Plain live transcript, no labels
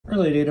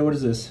Early data, what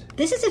is this?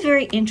 This is a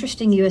very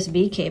interesting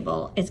USB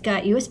cable. It's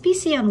got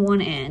USB-C on one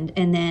end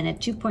and then a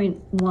 2.1,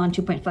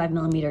 2.5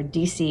 millimeter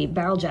DC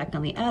barrel jack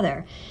on the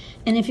other.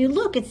 And if you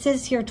look, it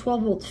says here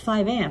 12 volts,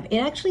 5 amp. It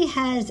actually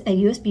has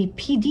a USB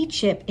PD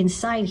chip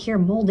inside here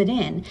molded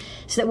in,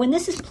 so that when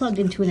this is plugged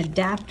into an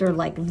adapter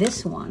like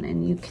this one,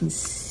 and you can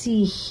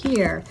see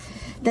here,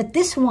 that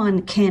this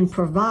one can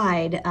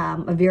provide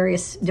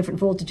various different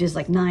voltages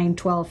like 9,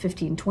 12,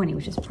 15, 20,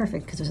 which is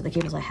perfect because those are the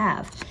cables I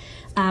have.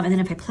 And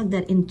then if I plug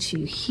that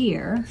into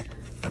here,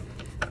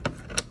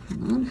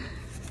 hold on,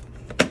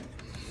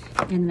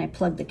 and then I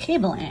plug the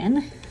cable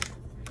in,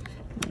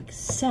 like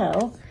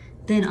so,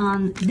 then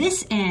on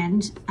this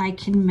end, I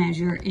can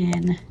measure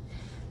in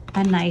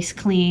a nice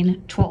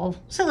clean 12,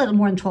 so a little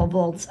more than 12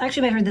 volts. I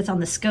actually measured this on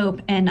the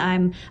scope, and I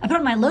put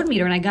on my load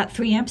meter and I got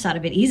 3 amps out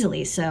of it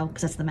easily, so,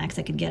 because that's the max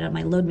I could get on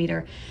my load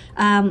meter.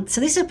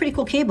 So this is a pretty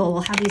cool cable.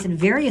 We'll have these in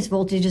various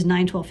voltages,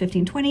 9, 12,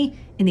 15, 20,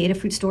 in the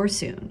Adafruit store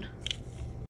soon.